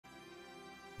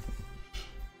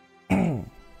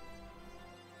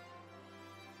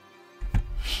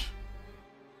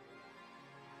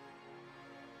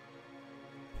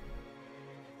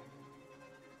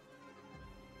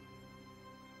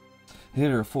Hey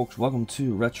there folks, welcome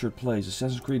to Redshirt Plays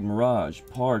Assassin's Creed Mirage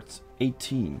Part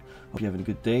 18. Hope you're having a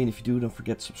good day, and if you do, don't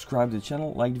forget to subscribe to the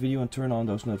channel, like the video and turn on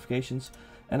those notifications.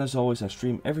 And as always, I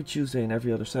stream every Tuesday and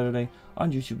every other Saturday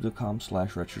on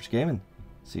youtube.com/redshirtsgaming.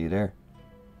 See you there.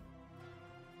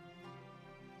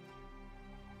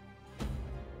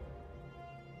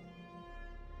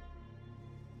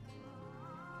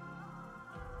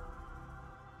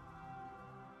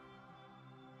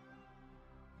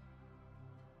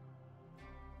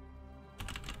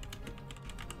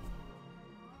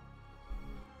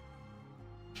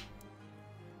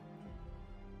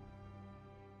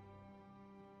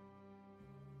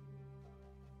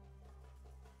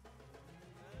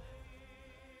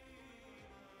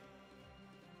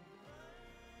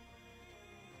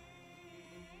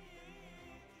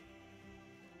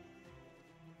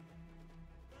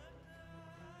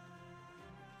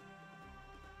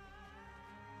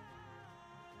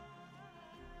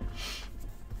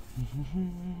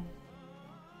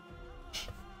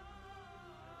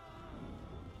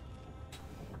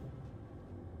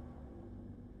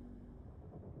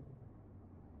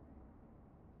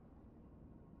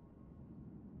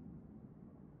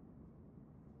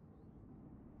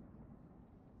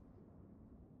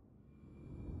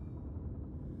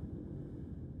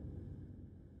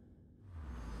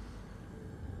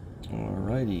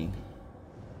 Alrighty.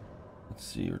 Let's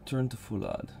see, return to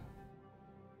Fulad.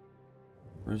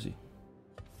 Where is he?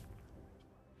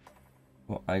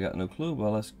 Well, I got no clue,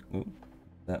 but let's... Oh,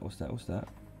 that was that.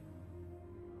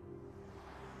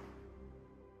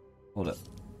 Hold up.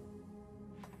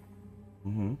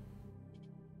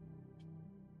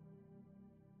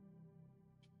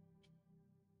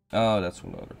 Oh, that's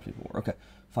what other people were. Okay,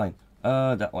 fine.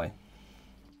 That way.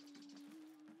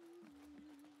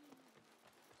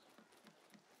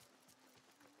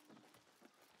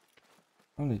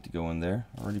 I don't need to go in there.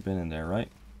 I've already been in there,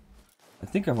 right? I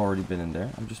think I've already been in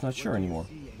there. I'm just not sure anymore.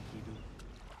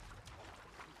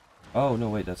 Oh, no,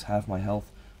 wait. That's half my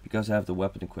health because I have the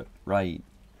weapon equipped. Right.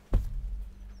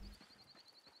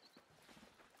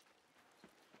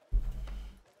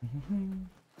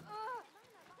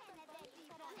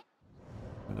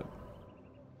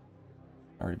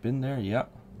 Already been there? Yeah.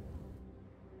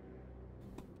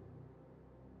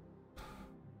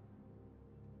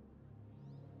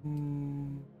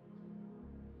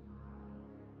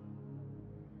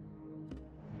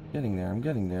 Getting there, I'm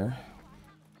getting there.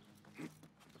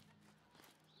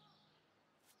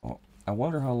 Oh, I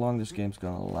wonder how long this game's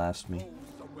gonna last me.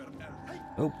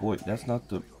 Oh boy, that's not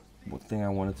the thing I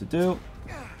wanted to do.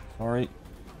 Sorry.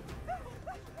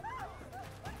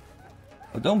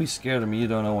 Oh, don't be scared of me, you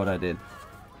don't know what I did.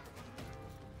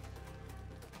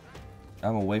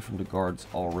 I'm away from the guards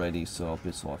already, so I'll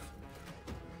piss off.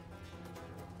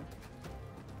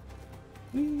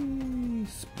 Whee,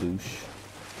 sploosh.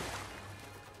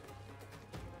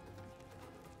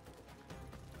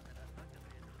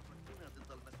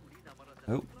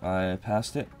 Oh, I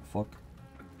passed it. Fuck.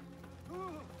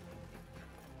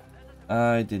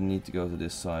 I didn't need to go to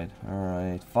this side.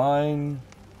 Alright, fine.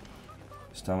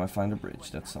 This time I find a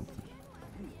bridge. That's something.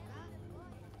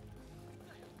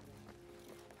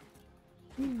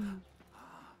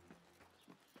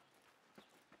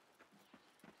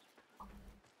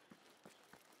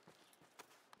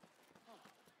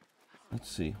 Let's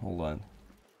see. Hold on.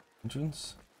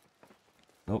 Entrance?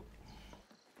 Nope.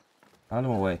 Out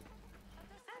of my way.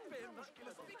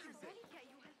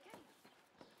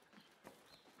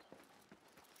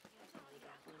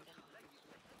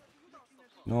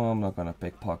 No, I'm not gonna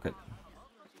pickpocket.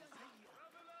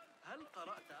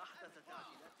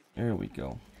 There we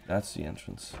go. That's the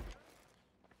entrance.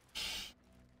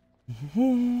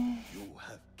 You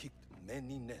have kicked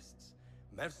many nests.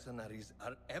 Mercenaries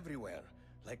are everywhere,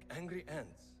 like angry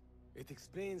ants. It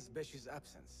explains Besh's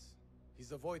absence.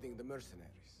 He's avoiding the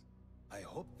mercenaries. I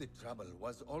hope the trouble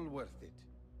was all worth it.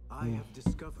 I have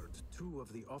discovered 2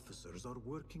 of the officers are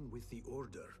working with the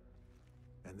Order.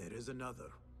 And there is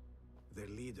another. Their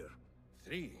leader.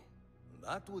 3.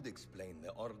 That would explain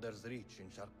the Order's reach in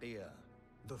Sharqiya.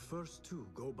 The first 2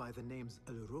 go by the names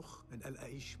Al-Rukh and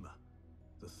Al-Aishma.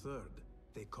 The third,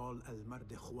 they call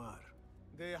Al-Mardikhwar.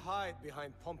 They hide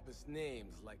behind pompous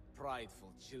names like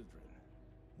prideful children.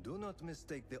 Do not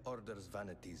mistake the Order's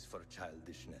vanities for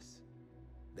childishness.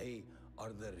 They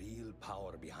are the real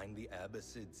power behind the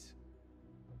Abbasids.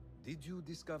 Did you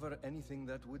discover anything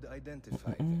that would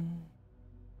identify them?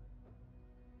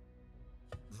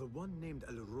 The one named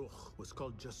Al-Rukh was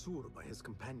called Jasur by his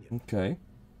companion. Okay.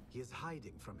 He is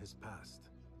hiding from his past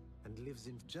and lives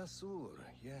in Jasur,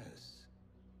 yes.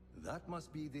 That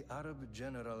must be the Arab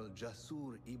general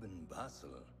Jasur ibn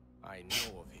Basil. I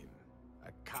know of him.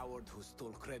 A coward who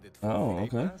stole credit for Oh, me.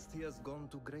 okay. In the past, he has gone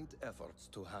to great efforts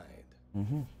to hide.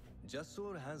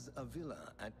 Jasur has a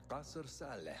villa at Qasr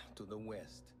Saleh to the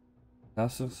west.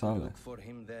 Qasr Saleh. Look for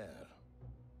him there.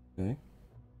 Okay.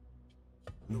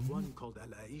 The one called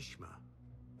Al-Aishma.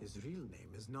 His real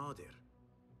name is Nadir.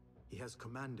 He has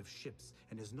command of ships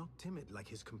and is not timid like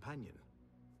his companion.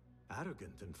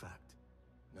 Arrogant, in fact.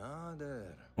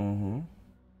 Nader.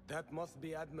 That must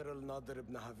be Admiral Nadir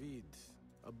ibn Havid.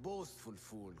 A boastful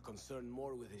fool concerned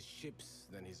more with his ships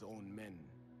than his own men.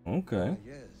 Okay.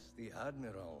 Yes, the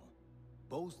Admiral.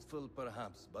 Boastful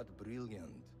perhaps, but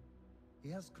brilliant. He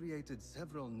has created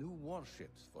several new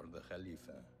warships for the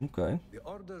Khalifa. Okay. The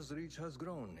Order's reach has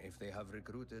grown if they have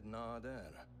recruited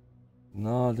Nader.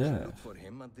 Nader. Look for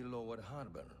him at the lower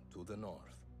harbor to the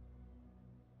north.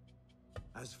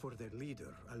 As for their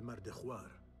leader, Al-Mardikhwar,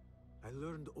 I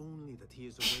learned only that he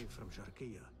is away from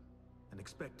Sharqiya and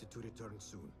expected to return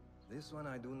soon. This one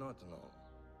I do not know.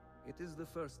 It is the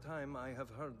first time I have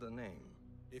heard the name.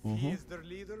 If he is their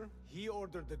leader, he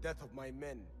ordered the death of my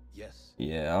men. Yes.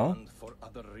 Yeah. And for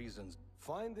other reasons.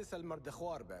 Find this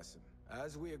Al-Mardikhwar, Basim.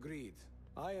 As we agreed,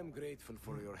 I am grateful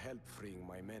for your help freeing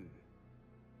my men.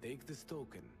 Take this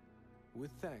token,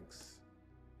 with thanks.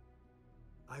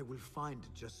 I will find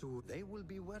Jasur. They will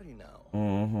be wary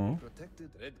now.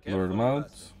 Protected. Lure them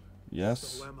out. Yes.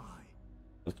 So am I.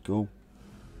 Let's go.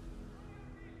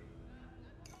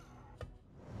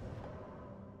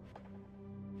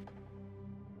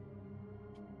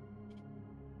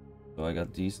 So I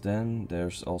got these then.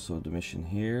 There's also the mission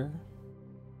here.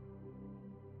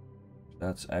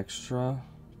 That's extra.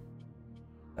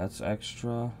 That's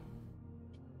extra.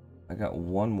 I got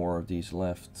one more of these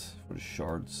left for the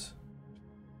shards.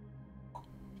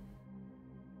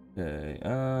 Okay,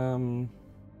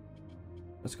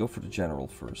 let's go for the general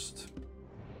first.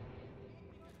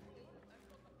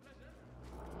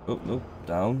 Oh, nope,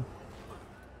 down.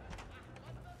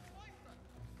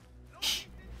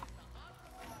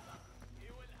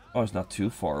 Oh, it's not too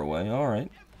far away,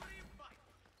 alright.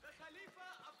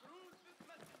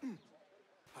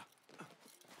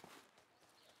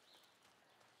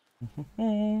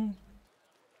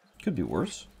 Could be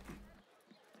worse.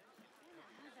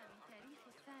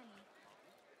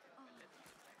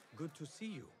 Good to see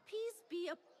you. Peace be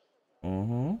up.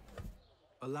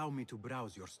 Allow me to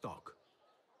browse your stock.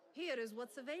 Here is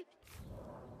what's available.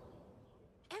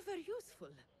 Ever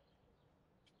useful.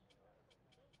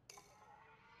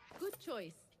 Good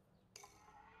choice.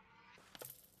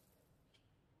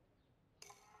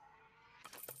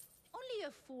 Only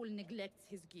a fool neglects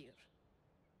his gear.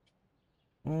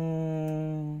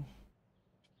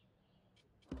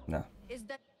 Nah, Is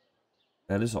that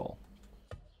that is all.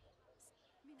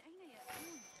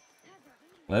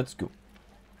 Let's go.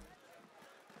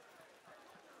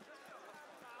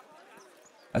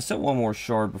 I said one more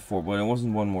shard before, but it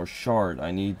wasn't one more shard.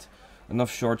 I need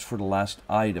enough shards for the last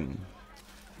item.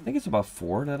 I think it's about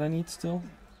 4 that I need still.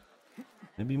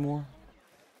 Maybe more.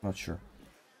 Not sure.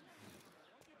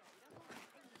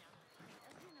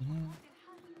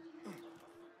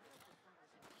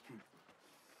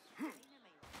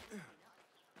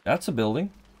 That's a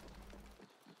building.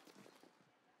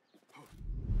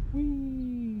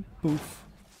 Whee! Poof.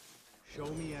 Show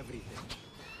me everything.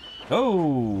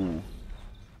 Oh!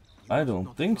 I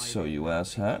don't think so, you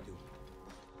asshat.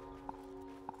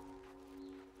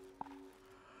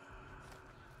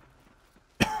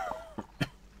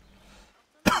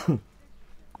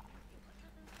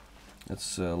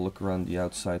 Let's look around the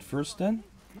outside first then.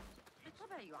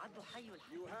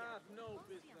 You have no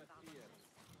business here.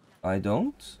 I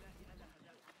don't.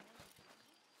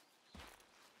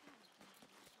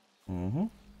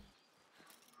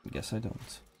 Guess I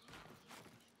don't.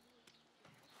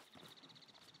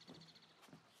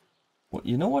 Well,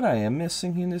 you know what I am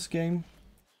missing in this game?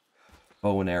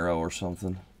 Bow and arrow or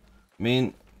something. I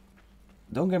mean,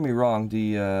 don't get me wrong,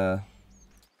 the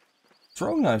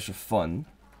throwing knives are fun,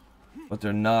 but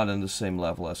they're not on the same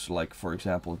level as, like, for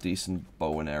example, a decent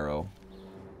bow and arrow.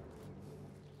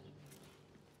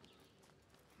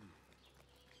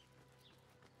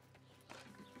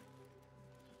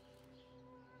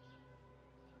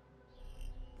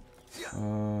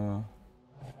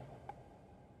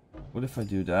 What if I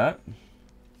do that?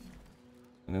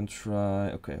 And then try...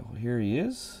 Okay, well, here he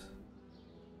is.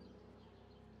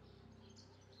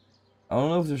 I don't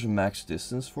know if there's a max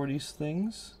distance for these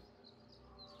things.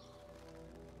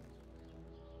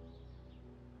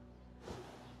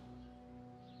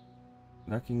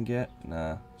 That I can get...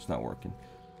 Nah, it's not working.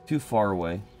 Too far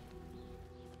away.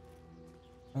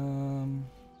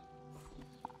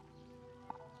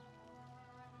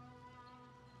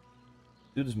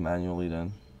 Do this manually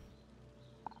then.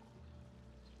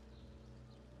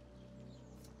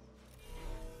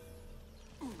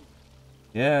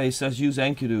 Yeah, he says use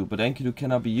Enkidu, but Enkidu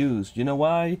cannot be used. You know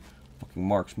why? Fucking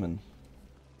marksman.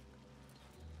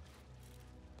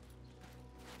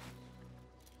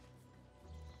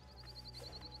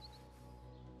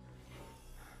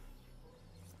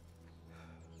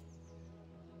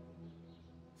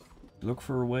 Look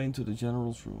for a way into the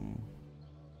general's room.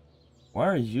 Why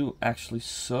are you actually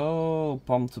so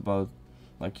pumped about,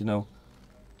 like, you know,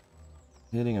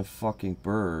 hitting a fucking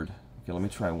bird? Okay, let me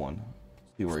try one.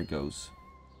 See where he goes.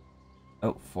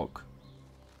 Oh, fuck.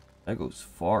 That goes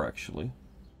far, actually.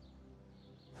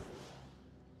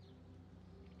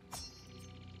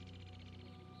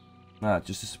 Nah, it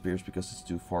just disappears because it's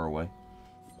too far away.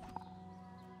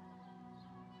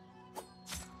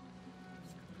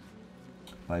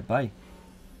 Bye-bye.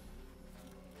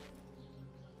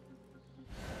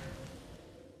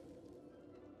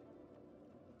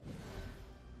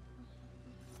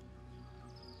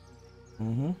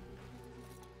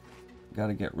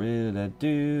 Gotta get rid of that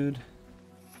dude.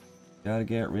 Gotta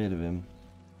get rid of him.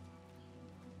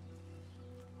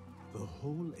 The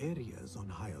whole area is on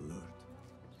high alert.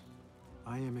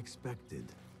 I am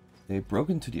expected. They broke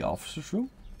into the officer's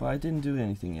room, but I didn't do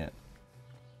anything yet.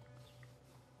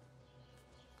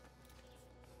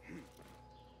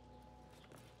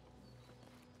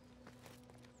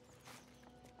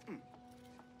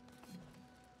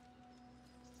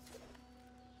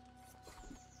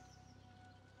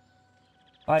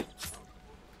 Bye.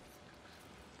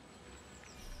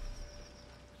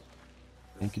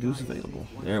 Enkidu's available.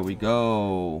 There we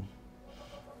go.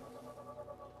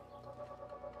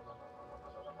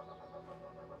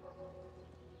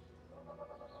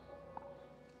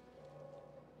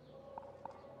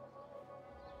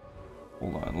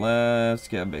 Hold on, let's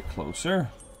get a bit closer.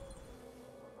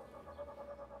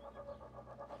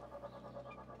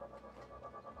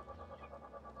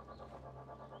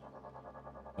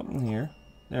 Something here.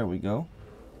 There we go.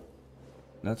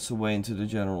 That's the way into the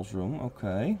general's room.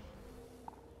 Okay.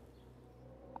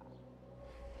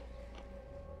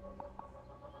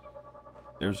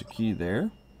 There's a key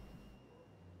there.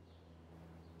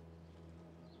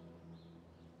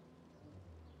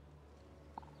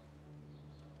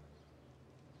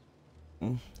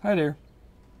 Hi there.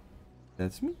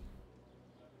 That's me.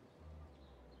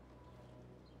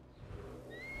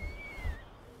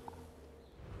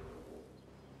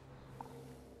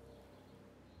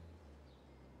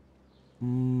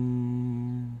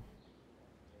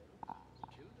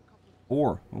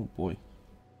 Four. Oh boy.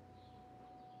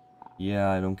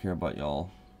 Yeah, I don't care about y'all.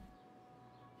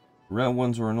 Red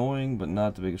ones are annoying, but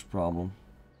not the biggest problem.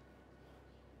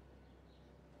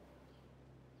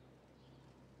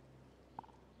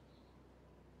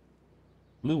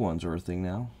 Blue ones are a thing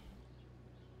now.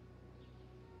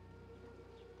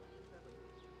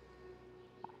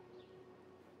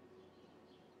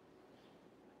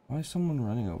 Why is someone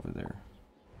running over there?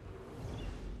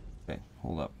 Okay,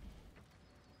 hold up.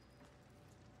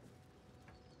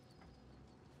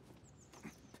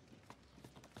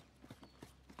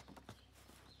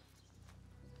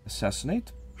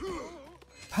 Assassinate?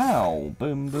 Pow!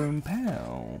 Boom, boom,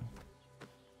 pow!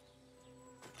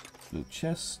 Blue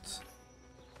chest.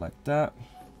 Like that.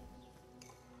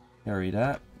 Carry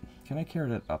that. Can I carry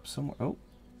that up somewhere? Oh.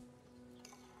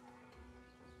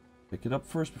 Pick it up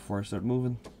first before I start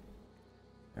moving.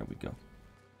 There we go.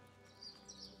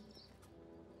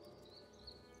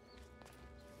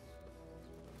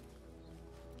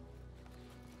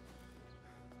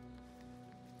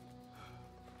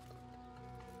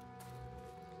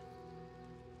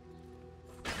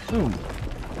 Boom.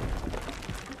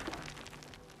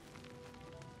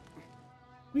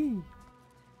 Whee.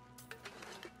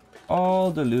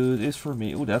 All the loot is for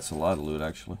me. Oh, that's a lot of loot,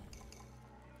 actually.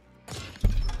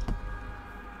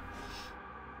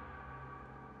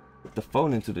 Put the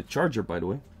phone into the charger, by the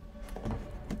way.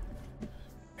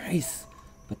 Nice.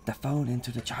 Put the phone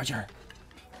into the charger.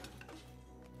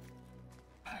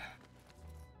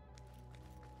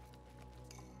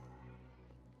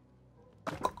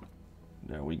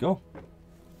 There we go.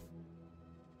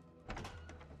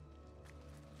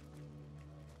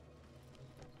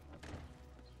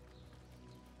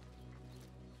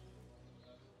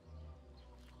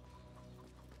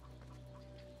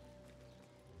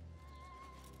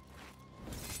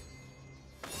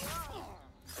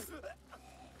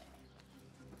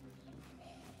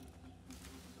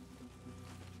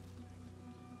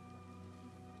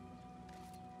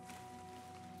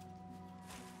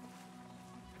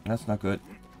 That's not good.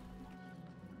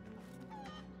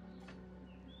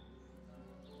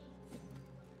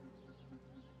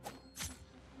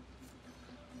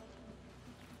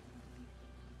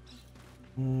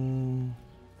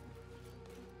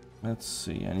 Let's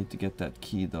see, I need to get that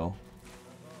key though.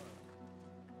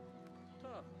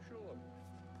 Sure.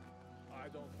 I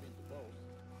don't mean to boast,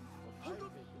 but I've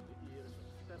taken the ears of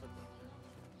 7 of them.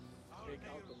 Take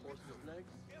out the horse's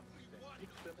legs, then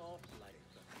pick them off like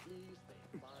the fleas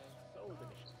they find so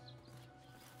delicious.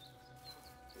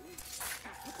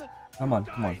 Come on,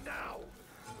 come on.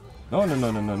 No, no,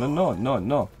 no, no, no, no, no, no,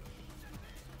 no.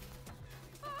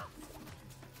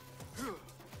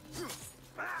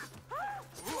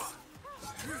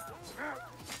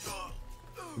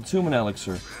 Consume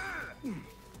elixir.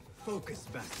 Focus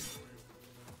back.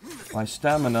 My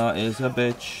stamina is a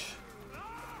bitch.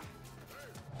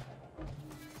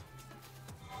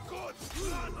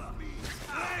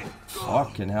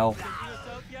 Fucking hell.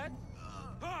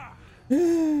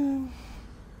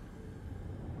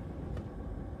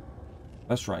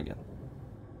 Let's try again.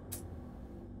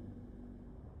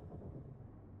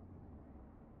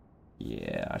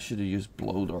 Yeah, I should have used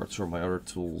blow darts or my other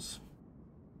tools.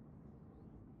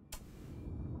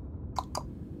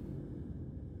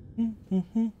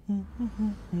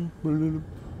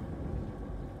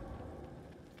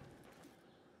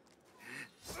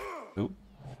 Oh,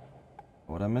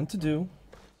 what I meant to do.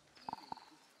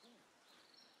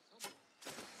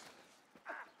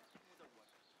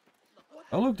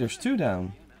 Oh look, there's 2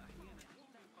 down.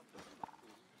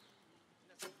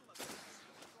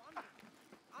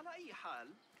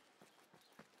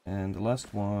 And the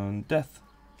last one, death.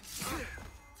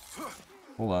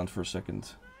 Hold on for a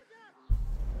second.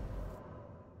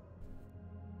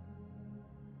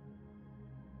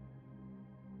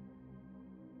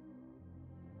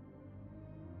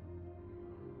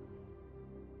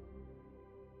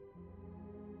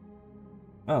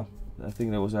 Oh, I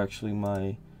think that was actually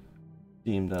my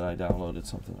Steam that I downloaded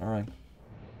something. Alright.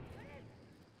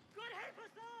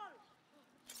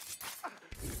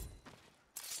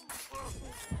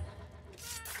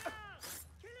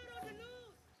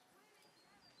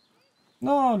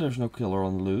 No, there's no killer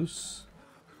on the loose.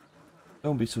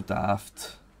 Don't be so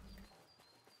daft.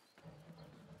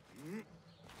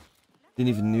 Didn't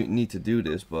even need to do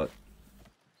this, but...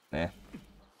 eh.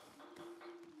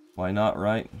 Why not,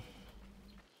 right?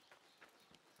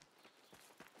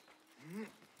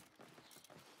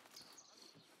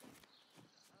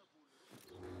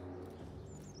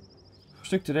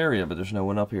 Restricted area, but there's no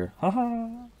one up here. Haha.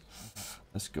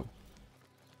 Let's go.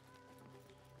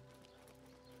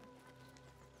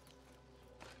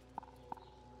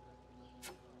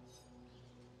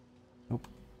 Nope,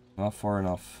 not far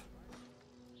enough.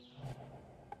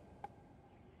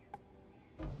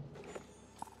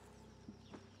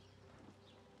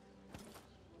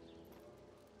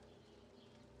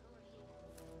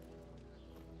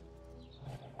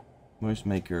 Noise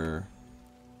maker,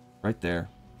 right there.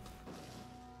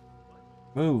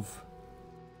 Move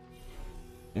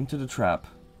into the trap.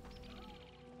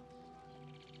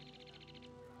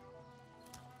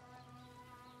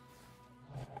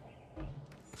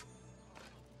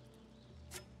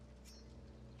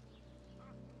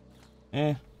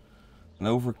 An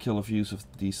overkill of use of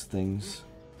these things.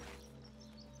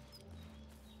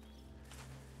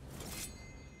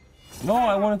 No,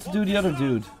 I wanted to do the other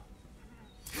dude.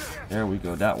 There we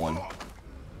go, that one.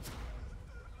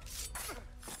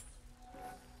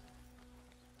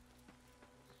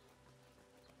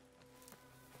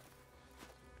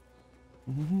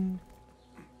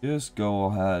 Just go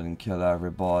ahead and kill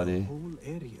everybody. The whole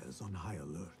area is on high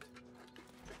alert.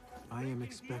 I am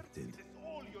expected.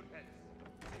 All your heads.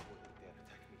 They wouldn't dare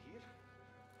attack me here.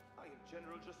 I am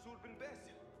General Jasur bin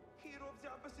Basil, hero of the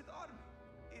Abbasid army.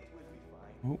 It will be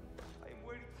fine. Oh. I am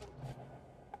waiting for...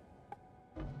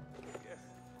 Yes,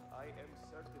 I am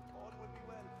certain all will be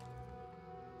well.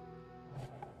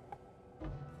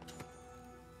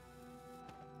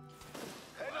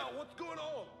 Hey now, what's going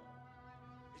on?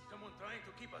 Is someone trying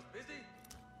to keep us busy?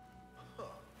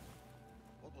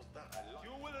 What was that?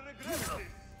 You will regret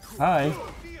this. Hi.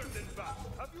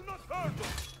 Have you not heard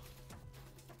of?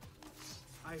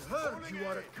 I heard you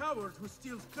are a coward who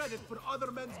steals credit for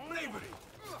other men's bravery.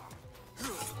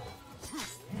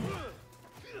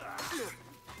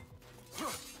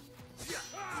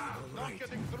 Not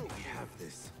getting through. We have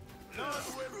this. None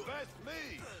will best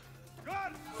me.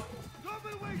 Guards,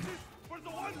 double wages for the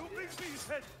one who brings me his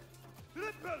head.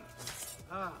 Triple.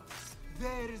 Ah,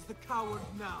 there is the coward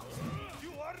now.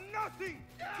 You are nothing.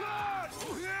 Guards.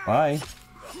 Bye.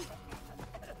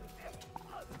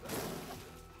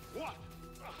 What?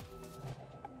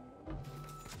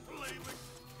 Flaming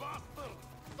bastard!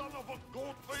 Son of a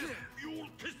goat-faced,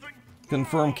 mule-kissing...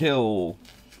 Confirm kill.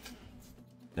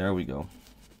 There we go.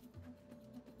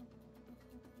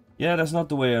 Yeah, that's not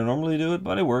the way I normally do it,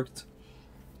 but it worked.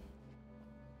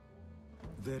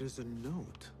 There is a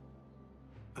note.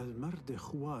 Al-Mardi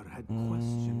Khwar had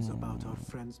questions about our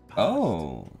friend's past.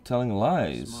 Oh, telling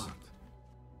lies. Smart.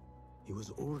 He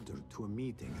was ordered to a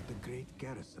meeting at the Great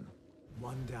Garrison.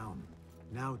 One down.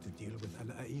 Now to deal with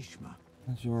Al-Aishma.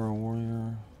 As you're a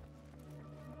warrior.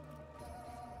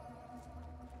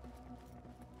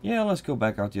 Yeah, let's go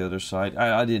back out the other side.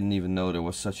 I didn't even know there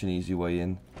was such an easy way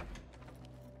in.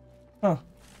 Huh.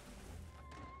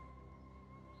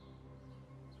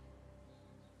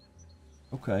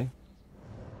 Okay.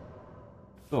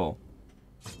 So,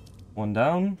 one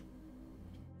down,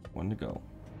 one to go.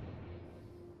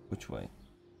 Which way?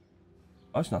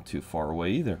 Oh, it's not too far away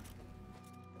either.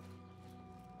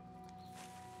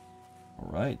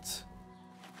 Alright.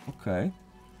 Okay.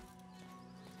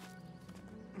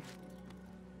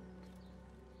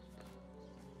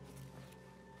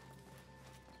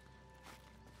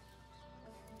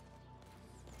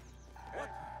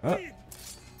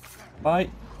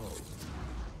 Bye.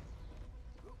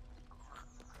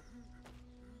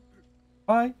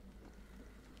 Bye.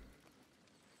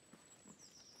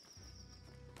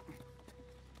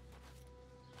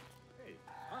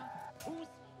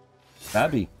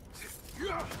 Stabby.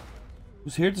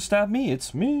 Who's here to stab me?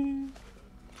 It's me.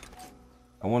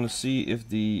 I want to see if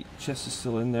the chest is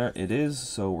still in there. It is,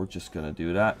 so we're just gonna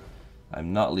do that.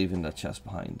 I'm not leaving that chest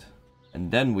behind.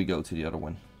 And then we go to the other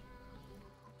one.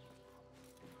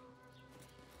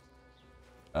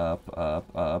 Up,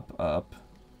 up, up, up.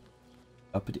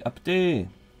 Uppity, uppity.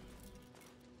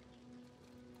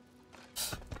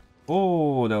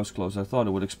 Oh, that was close. I thought it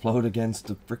would explode against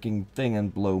the freaking thing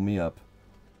and blow me up.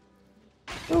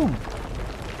 Boom.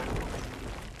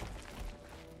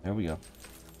 There we go.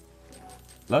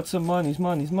 Lots of monies,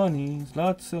 monies, monies.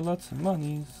 Lots of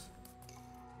monies.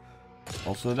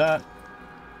 Also that.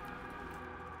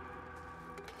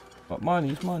 But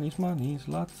monies, monies, monies.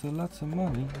 Lots of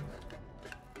money.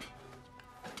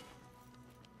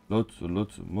 Lots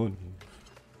of money.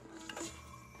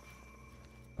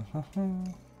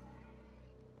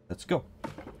 Let's go.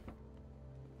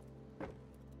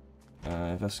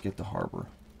 Investigate the harbor.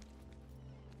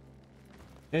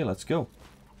 Okay, let's go.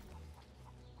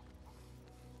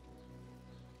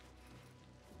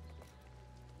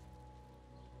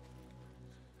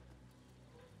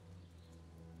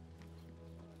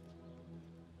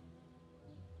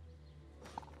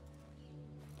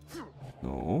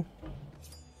 No.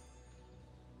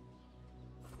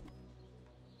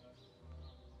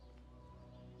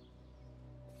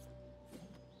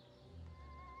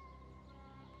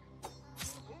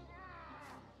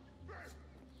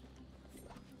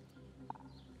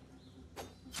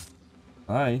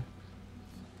 Bye.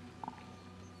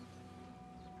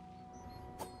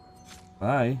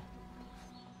 Bye.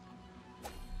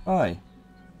 Bye.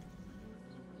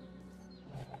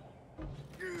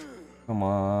 Come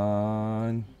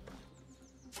on.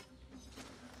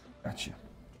 Gotcha.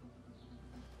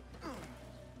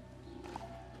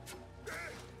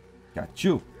 Got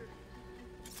you.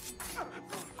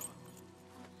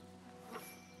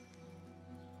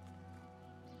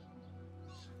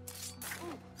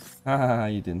 Haha,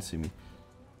 you didn't see me.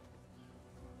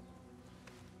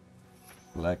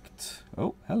 Collect.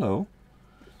 Oh, hello.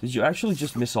 Did you actually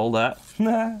just miss all that?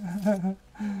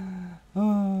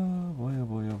 Oh boy, oh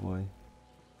boy, oh boy.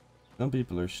 Some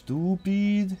people are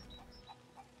stupid.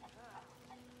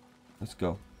 Let's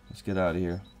go. Let's get out of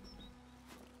here.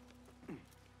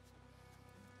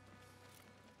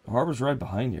 The harbor's right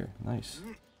behind here. Nice.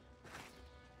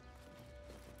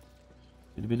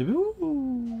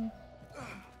 Ooh.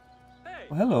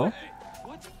 Oh, hello.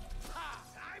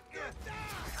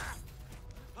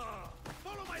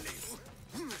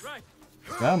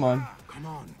 Come on. Come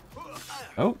on.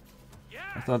 Oh.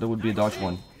 I thought there would be a dodge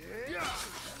one.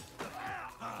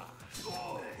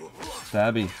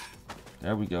 Stabby.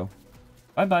 There we go.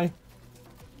 Bye bye.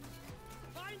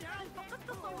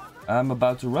 I'm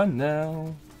about to run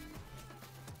now.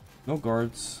 No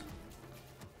guards.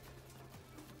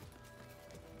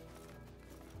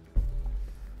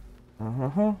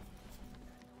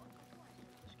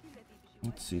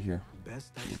 Let's see here.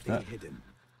 Best I stay hidden.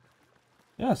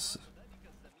 Yes.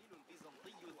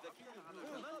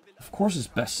 Of course it's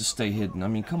best to stay hidden. I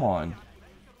mean, come on.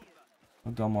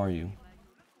 How dumb are you?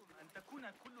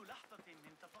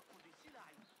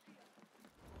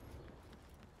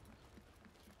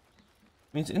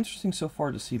 I mean, it's interesting so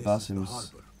far to see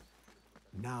Basim's...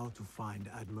 Now to find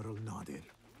Admiral Nadir.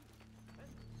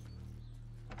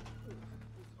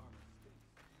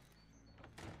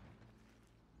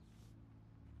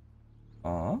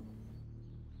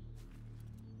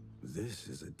 This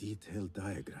is a detailed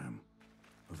diagram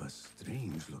of a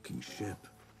strange-looking ship.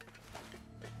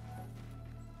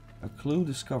 A clue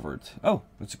discovered. Oh,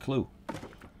 it's a clue.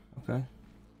 Okay.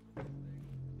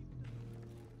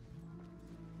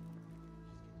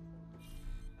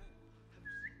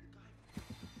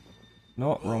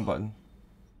 No, wrong button.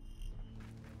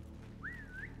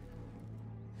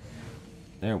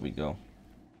 There we go.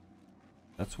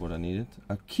 That's what I needed.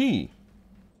 A key.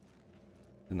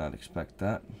 Did not expect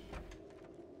that.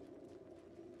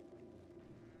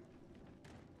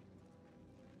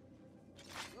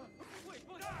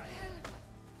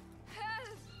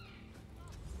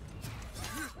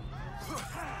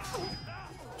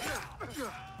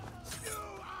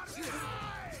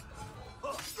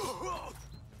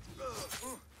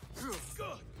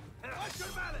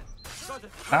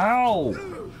 Ow!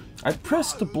 I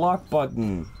pressed the block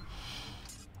button.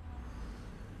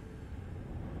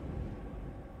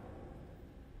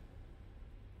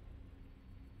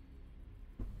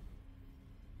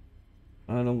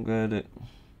 I don't get it.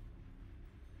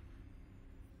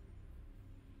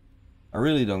 I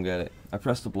really don't get it. I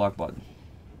pressed the block button.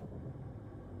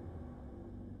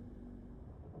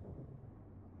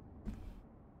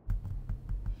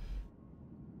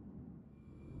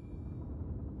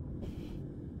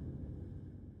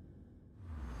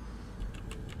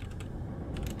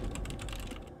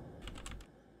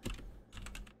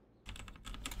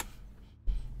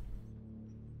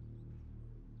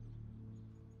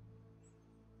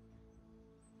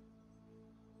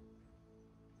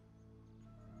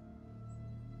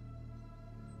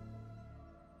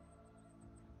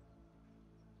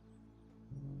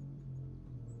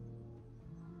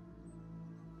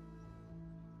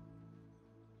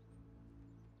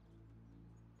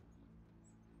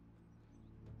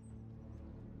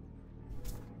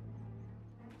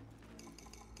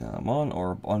 Come on,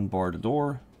 or unbar the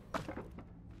door.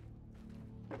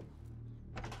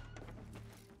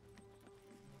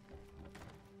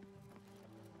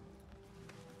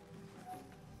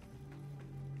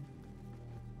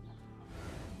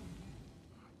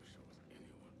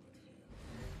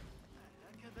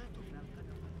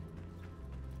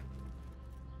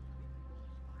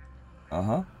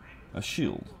 Uh-huh. A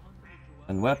shield.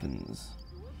 And weapons.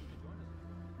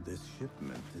 This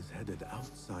shipment is headed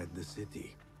outside the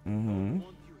city. Mm-hmm.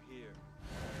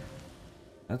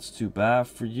 That's too bad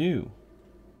for you.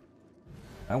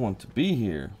 I want to be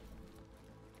here.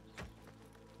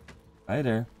 Hi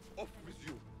there.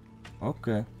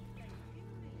 Okay.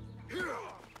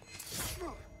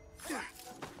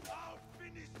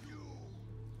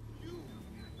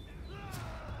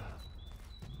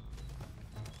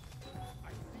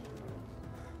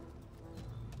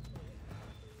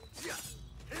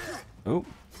 Oh.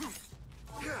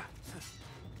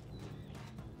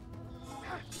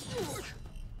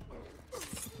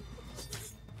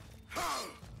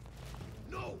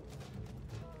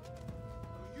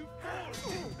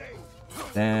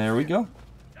 There we go.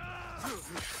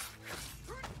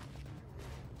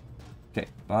 Okay,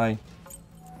 bye.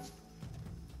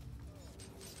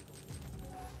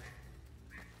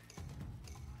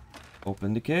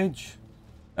 Open the cage.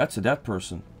 That's a dead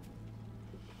person.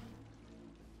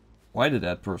 Why the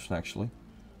dead person, actually?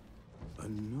 A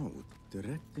note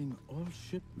directing all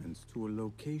shipments to a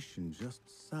location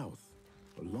just south,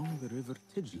 along the river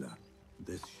Tijla.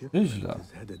 This shipment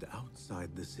is headed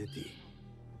outside the city.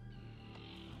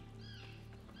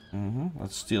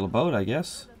 Let's steal a boat, I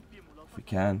guess. If we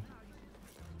can.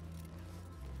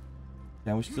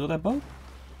 Can we steal that boat?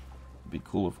 It'd be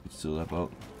cool if we could steal that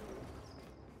boat.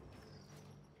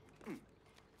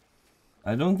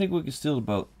 I don't think we can steal the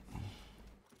boat.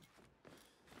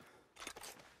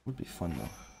 Would be fun though.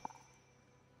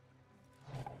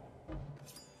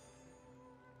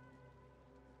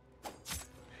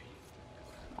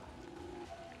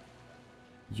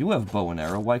 You have bow and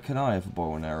arrow, why can't I have a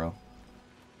bow and arrow?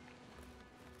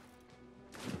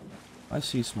 I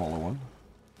see a smaller one.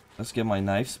 Let's get my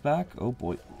knives back. Oh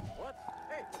boy.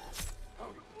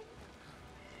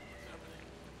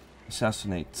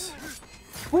 Assassinate.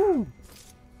 Woo!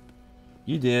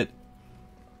 You did.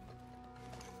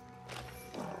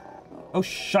 Oh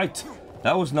shite!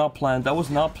 That was not planned. That was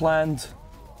not planned.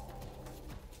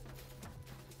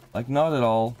 Like, not at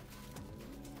all.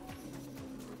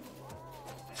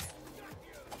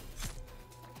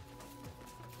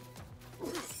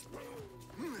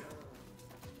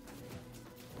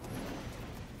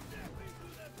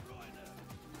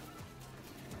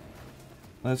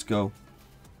 Let's go.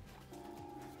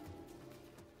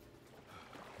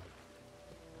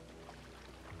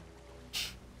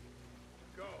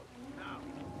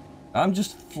 I'm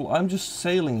just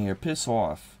sailing here. Piss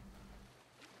off.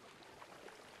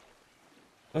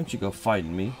 Don't you go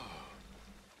fighting me.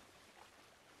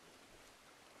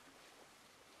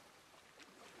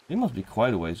 He must be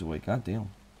quite a ways away. God damn.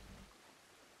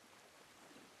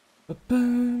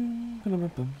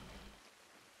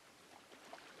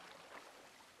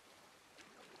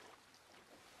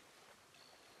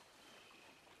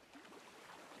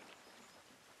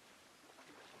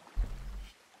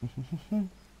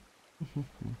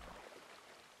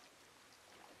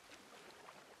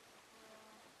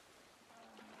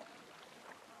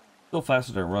 Still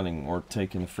faster than running or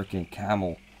taking a freaking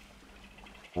camel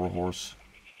or a horse.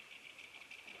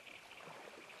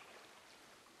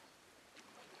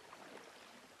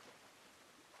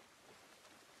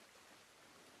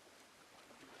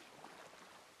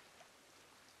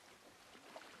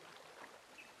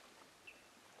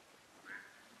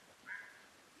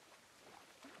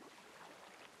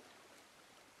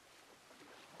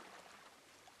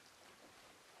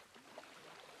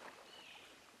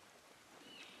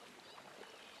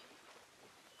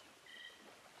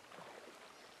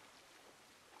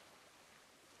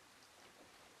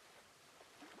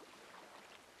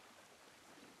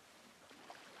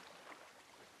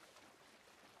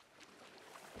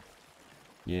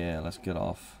 Yeah, let's get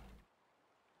off.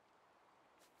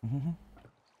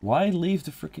 Why leave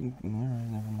the freaking...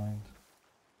 Never mind.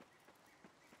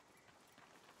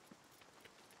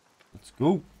 Let's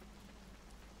go.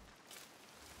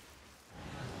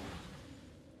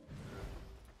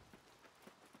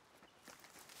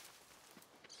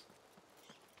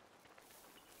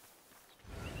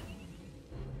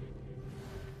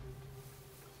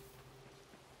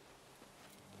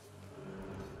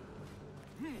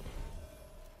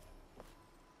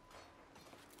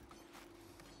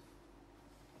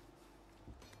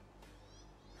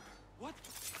 What?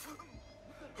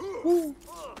 Woo.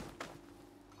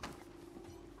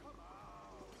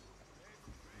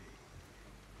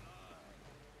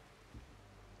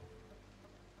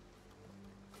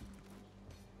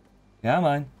 Yeah,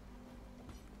 man.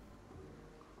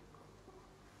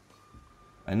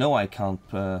 I know I can't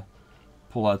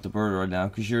pull out the bird right now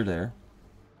because you're there.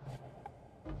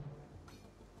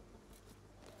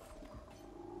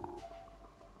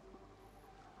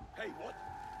 Hey, what?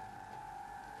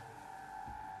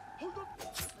 Hold on.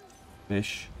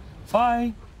 Fish.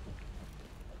 Bye.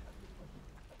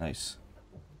 Nice.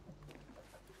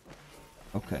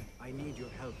 Okay. I need your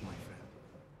help, my friend.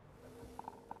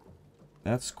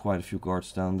 That's quite a few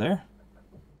guards down there.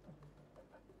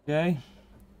 Okay.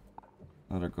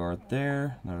 Another guard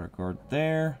there. Another guard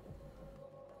there.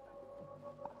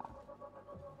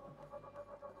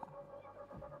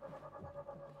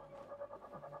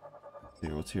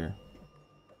 Here, what's here?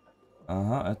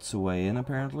 That's a way in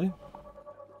apparently.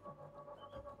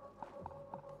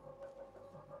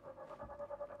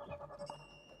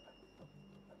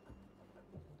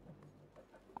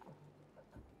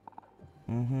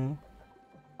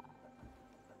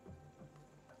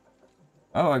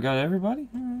 Oh, I got everybody?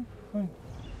 Alright, fine.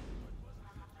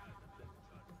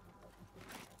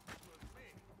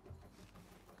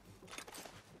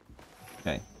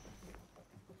 Okay.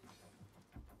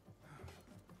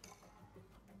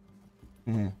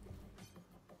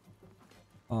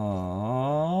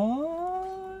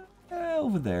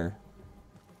 Over there.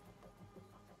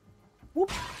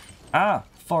 Whoop. Ah,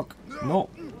 fuck. No.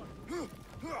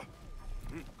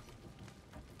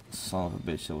 Son of a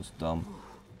bitch, that was dumb.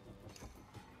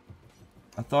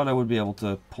 I thought I would be able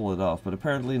to pull it off, but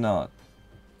apparently not.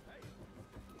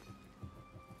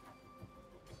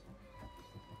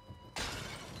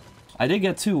 I did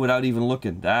get two without even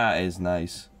looking. That is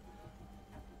nice.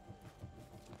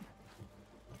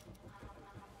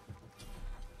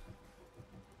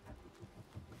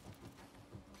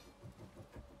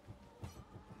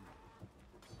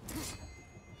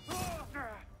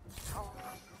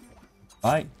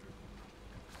 Bye.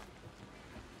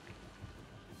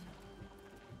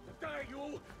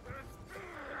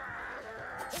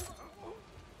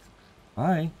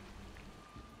 Bye.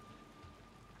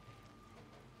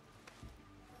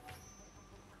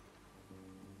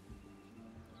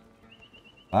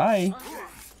 Bye.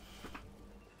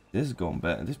 This is going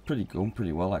bad. This is going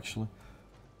pretty well actually.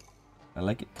 I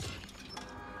like it.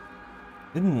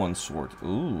 Hidden one sword.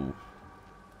 Ooh.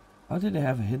 How did they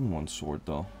have a hidden one sword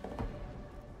though?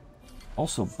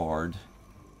 Also barred.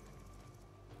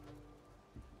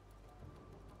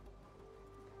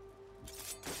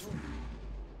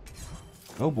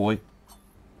 Oh boy.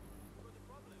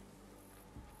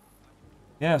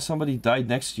 Yeah, somebody died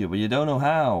next to you, but you don't know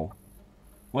how.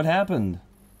 What happened?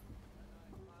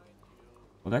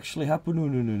 What actually happened? No.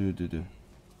 This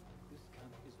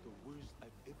camp is the worst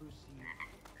I've ever seen.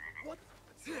 What?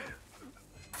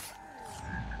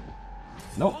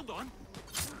 Nope. Hold on.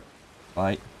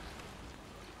 Bye.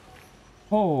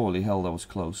 Holy hell, that was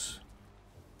close.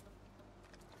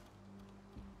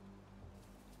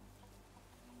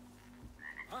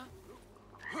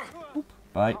 Oop.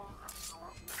 Bye.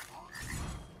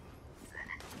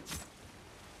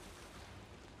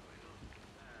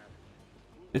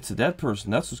 It's a dead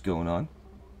person, that's what's going on.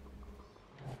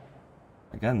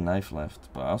 I got a knife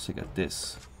left, but I also got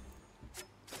this.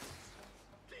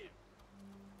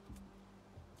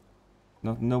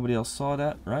 Nobody else saw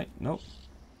that, right? Nope.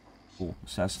 Cool.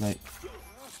 Assassinate.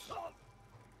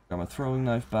 Got my throwing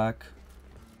knife back.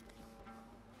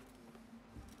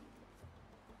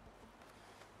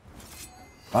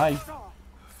 Bye.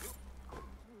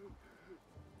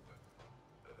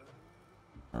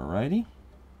 Alrighty.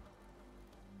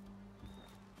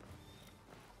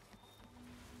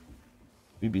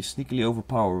 We'd be sneakily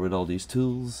overpowered with all these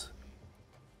tools.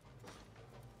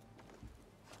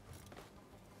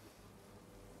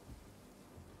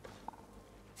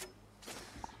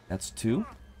 That's 2.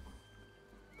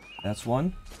 That's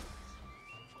 1.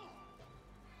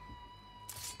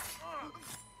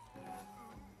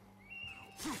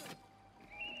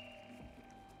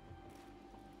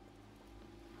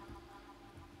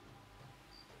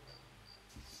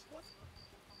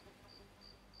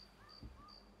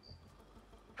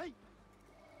 Hey!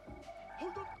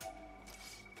 Hold on!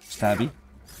 Stabby.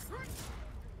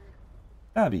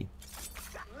 Stabby.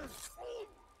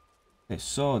 Okay,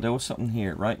 so there was something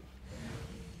here, right?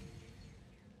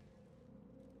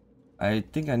 I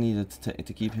think I needed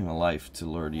to keep him alive to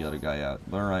lure the other guy out.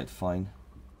 But alright, fine.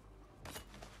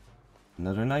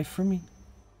 Another knife for me?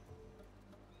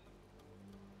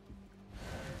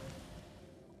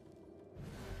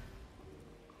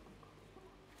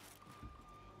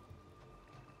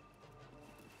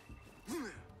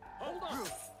 Hold on!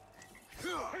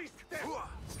 Hey, step!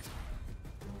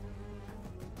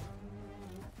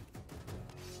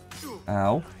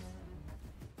 Ow.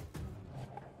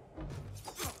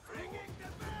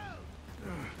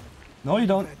 No, you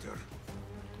don't.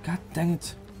 God dang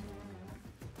it.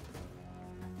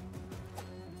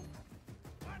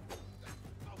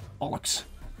 Bollocks.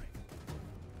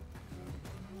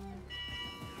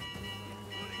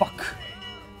 Fuck.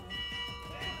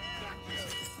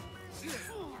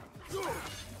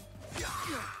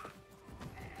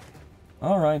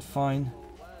 Alright, fine.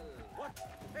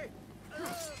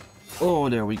 Oh,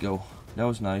 there we go. That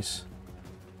was nice.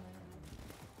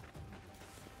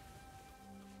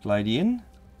 Glide in.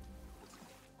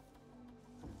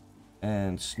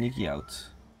 And sneaky out.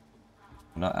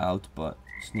 Not out, but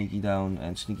sneaky down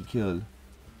and sneaky kill.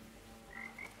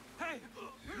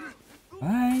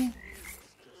 Bye.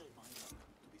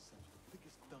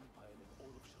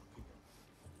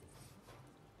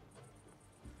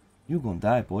 You gonna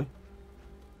die, boy.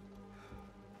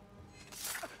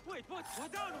 Wait, what?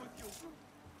 What's down with you?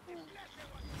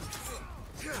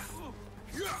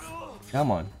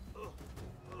 Come on.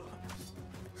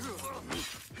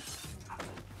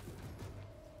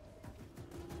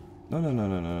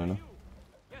 No.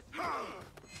 Yes.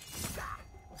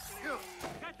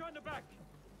 Catch her on the back.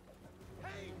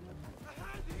 Hey, a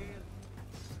hand here.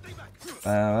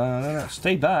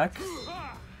 Stay back. Stay back.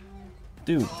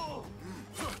 Dude.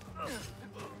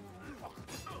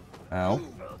 Ow.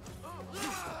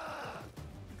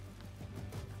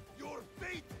 Your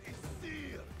fate is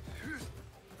sealed.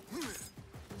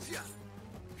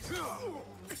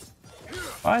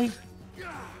 Bye.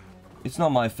 It's not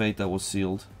my fate that was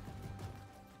sealed.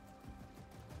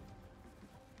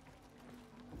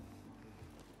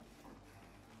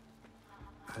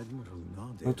 Admiral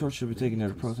Nadir No torch should be taken there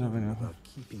to concerned prototype. about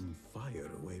keeping fire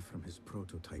away from his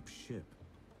prototype ship.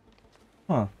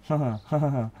 Huh.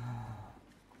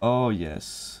 Oh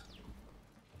yes.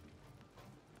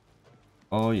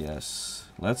 Oh yes.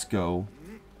 Let's go.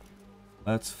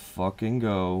 Let's fucking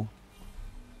go.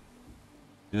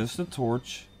 Just a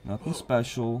torch. Nothing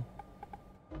special.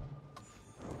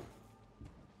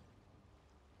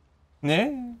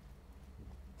 Yeah.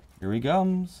 Here he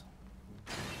comes.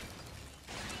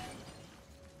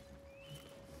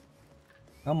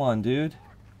 Come on, dude.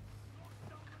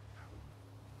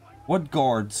 What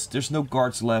guards? There's no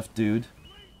guards left, dude.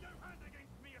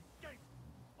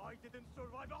 I didn't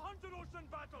survive 100 ocean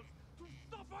battles to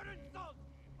suffer insult.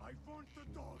 I want the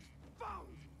dogs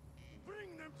found.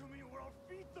 Bring them to me or I'll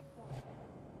feed the fire.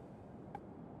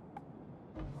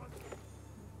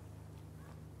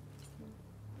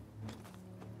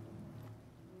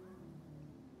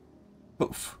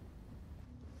 Poof.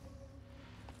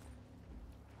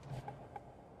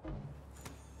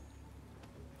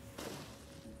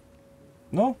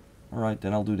 No? Alright,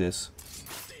 then I'll do this.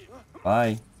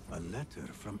 Bye. A letter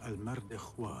from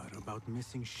Al-Mardekhwar about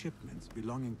missing shipments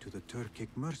belonging to the Turkic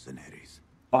mercenaries.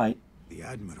 Bye. The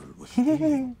Admiral was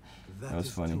stealing. That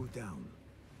was funny. Two down.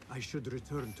 I should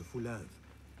return to Fulav.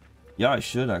 Yeah, I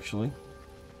should actually.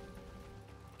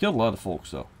 Killed a lot of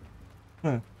folks though.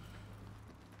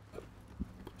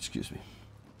 Excuse me.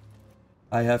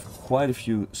 I have quite a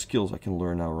few skills I can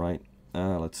learn now, right?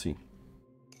 Let's see.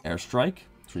 Airstrike,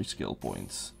 3 skill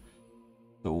points.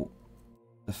 So,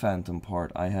 the Phantom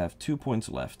part, I have 2 points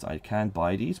left. I can't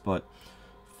buy these, but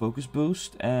focus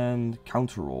boost and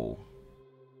counter roll.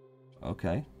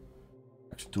 Okay.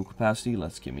 Extra tool capacity,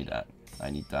 let's give me that.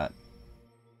 I need that.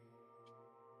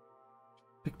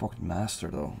 Pickpocket master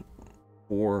though.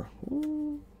 Or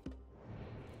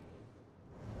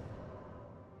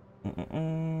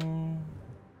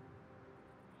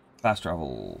fast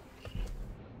travel.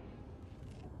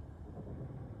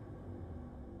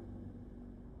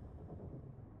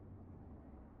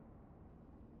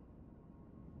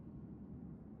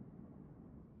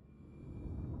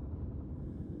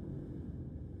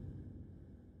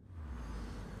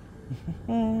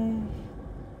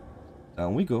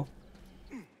 Down we go.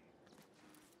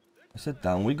 I said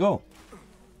down we go.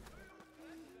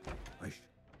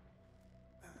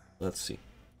 Let's see.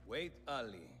 Wait,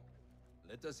 Ali.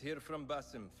 Let us hear from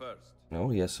Basim first. No,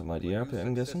 he has some idea, Were you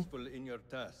I'm guessing. successful in your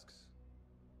tasks?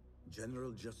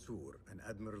 General Jasur and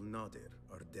Admiral Nadir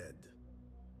are dead.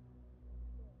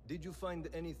 Did you find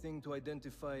anything to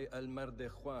identify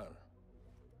Al-Mardekhwar?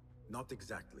 Not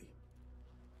exactly.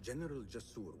 General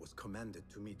Jasur was commanded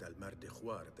to meet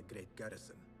Al-Mardekhwar at the Great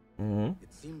Garrison.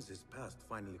 It seems his past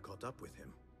finally caught up with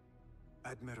him.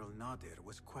 Admiral Nadir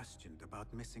was questioned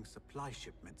about missing supply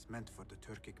shipments meant for the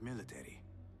Turkic military.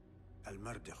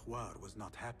 Al-Mardekhwar was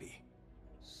not happy.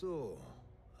 So,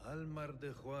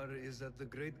 Al-Mardekhwar is at the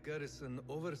Great Garrison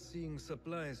overseeing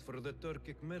supplies for the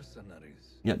Turkic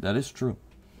mercenaries. Yeah, that is true.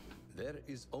 There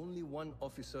is only one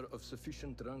officer of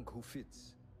sufficient rank who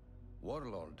fits.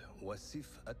 Warlord Wasif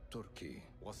at-Turki.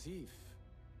 Wasif.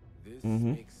 This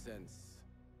makes sense.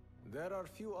 There are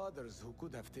few others who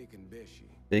could have taken Beshi.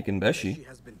 Taken Beshi? She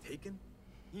has been taken?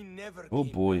 He never Oh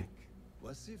came boy. back.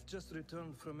 Wasif just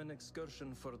returned from an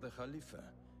excursion for the Khalifa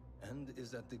and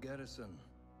is at the garrison.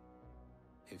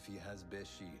 If he has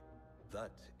Beshi,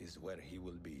 that is where he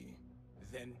will be.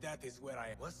 Then that is where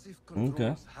I... Wasif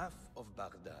controls half of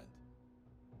Baghdad.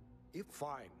 If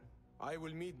fine, I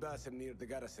will meet Basim near the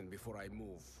garrison before I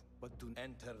move. But to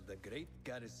enter the great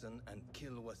garrison and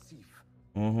kill Wasif,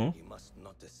 he must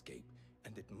not escape,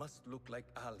 and it must look like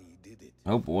Ali did it.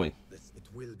 Oh boy. It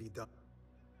will be done.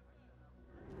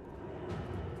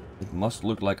 It must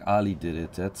look like Ali did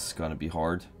it. That's gonna be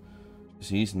hard. 'Cause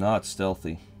he's not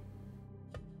stealthy.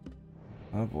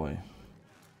 Oh boy.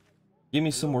 Give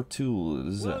me some more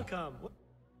tools. Welcome.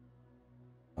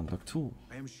 Unlock tool.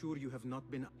 I am sure you have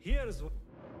not been... Here's what.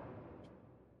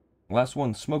 Last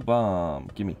one, smoke bomb.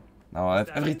 Gimme. Now I have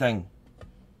that everything.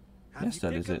 Have Yes, you that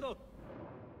Take is a it. look.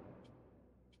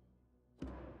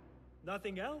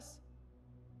 Nothing else?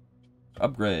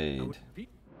 Upgrade.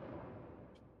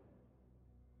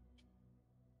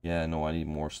 Yeah, no, I need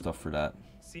more stuff for that.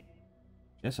 See,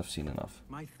 Yes, I've seen enough.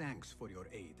 My thanks for your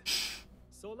aid.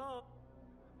 so long.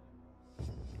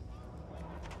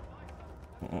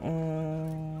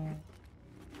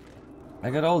 I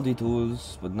got all the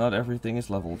tools, but not everything is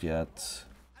leveled yet.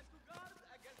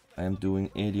 I am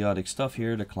doing idiotic stuff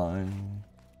here to climb.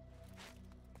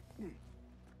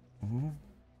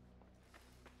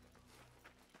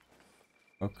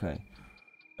 Okay.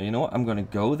 You know what? I'm gonna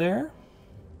go there.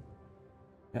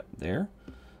 Yep, there.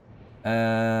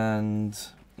 And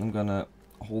I'm gonna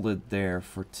hold it there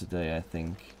for today, I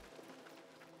think.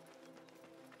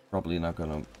 Probably not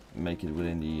gonna make it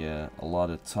within the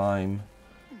allotted time.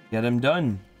 Get him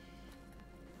done.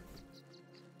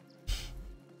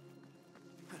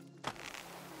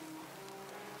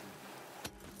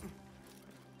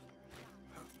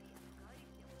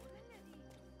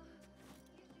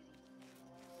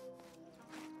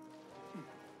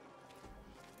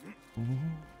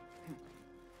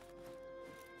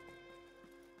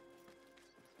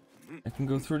 I can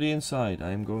go through the inside.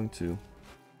 I am going to.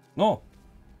 No!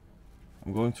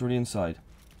 I'm going through the inside.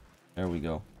 There we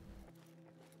go.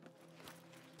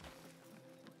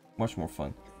 Much more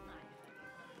fun.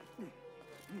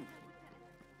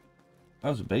 That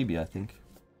was a baby, I think.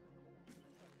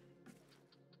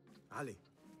 Ali,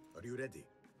 are you ready?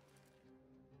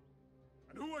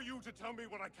 And who are you to tell me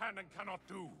what I can and cannot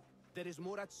do? There is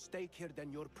more at stake here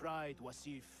than your pride,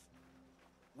 Wasif.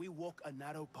 We walk a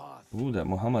narrow path. Ooh, that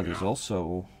Muhammad is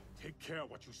also Take care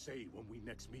what you say when we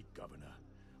next meet, Governor.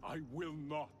 I will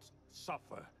not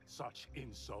suffer such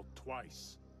insult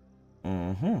twice.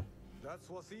 Mm-hmm. That's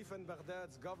Wasif and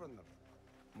Baghdad's governor,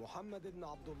 Muhammad ibn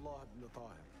Abdullah ibn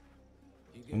Tahir.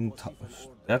 He gave Wasif an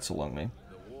order. That's a long name.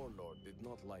 The warlord did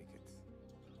not like it.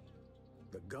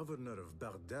 The governor of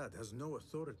Baghdad has no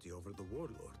authority over the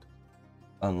warlord.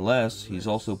 Unless he's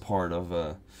also part of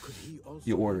Could he also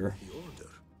the order. the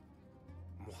order?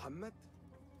 Muhammad?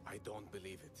 I don't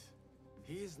believe it.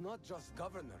 He is not just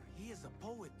governor, he is a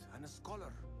poet and a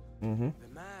scholar. Mm-hmm.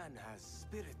 The man has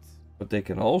spirit. But they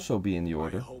can also be in the I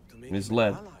order. hope to make him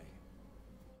Misled. an ally.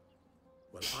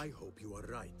 Well, I hope you are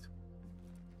right.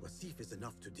 Wasif is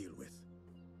enough to deal with.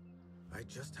 I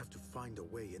just have to find a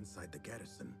way inside the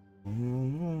garrison.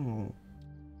 Mm-hmm.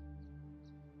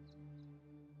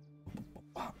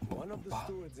 One of the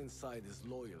stewards inside is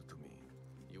loyal to me.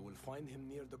 You will find him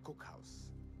near the cookhouse.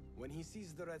 When he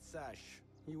sees the red sash,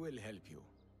 he will help you.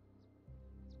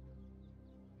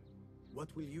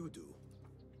 What will you do?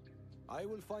 I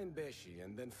will find Beshi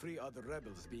and then free other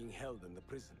rebels being held in the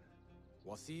prison.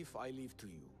 Wasif, I leave to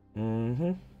you.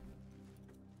 Mm-hmm.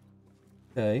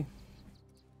 Okay.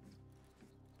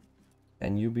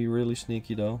 Can you be really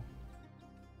sneaky though?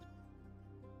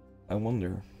 I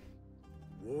wonder.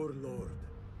 Warlord,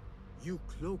 you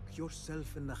cloak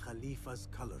yourself in the Khalifa's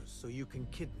colors so you can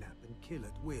kidnap and kill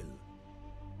at will.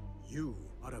 You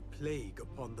are a plague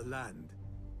upon the land.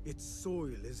 Its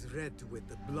soil is red with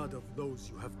the blood of those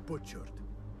you have butchered.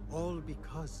 All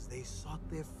because they sought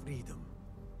their freedom.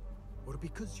 Or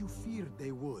because you feared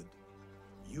they would.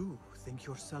 You think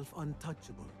yourself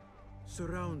untouchable,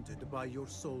 surrounded by your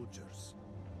soldiers.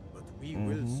 But we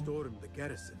will storm the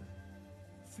garrison,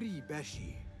 free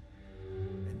Beshi,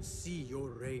 and see your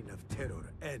reign of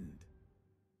terror end.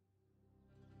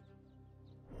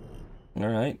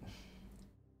 Alright.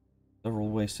 Several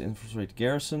ways to infiltrate the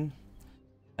garrison.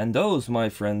 And those, my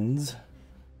friends,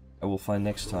 I will find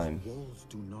next time. Walls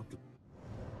do not...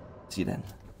 See you then.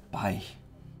 Bye.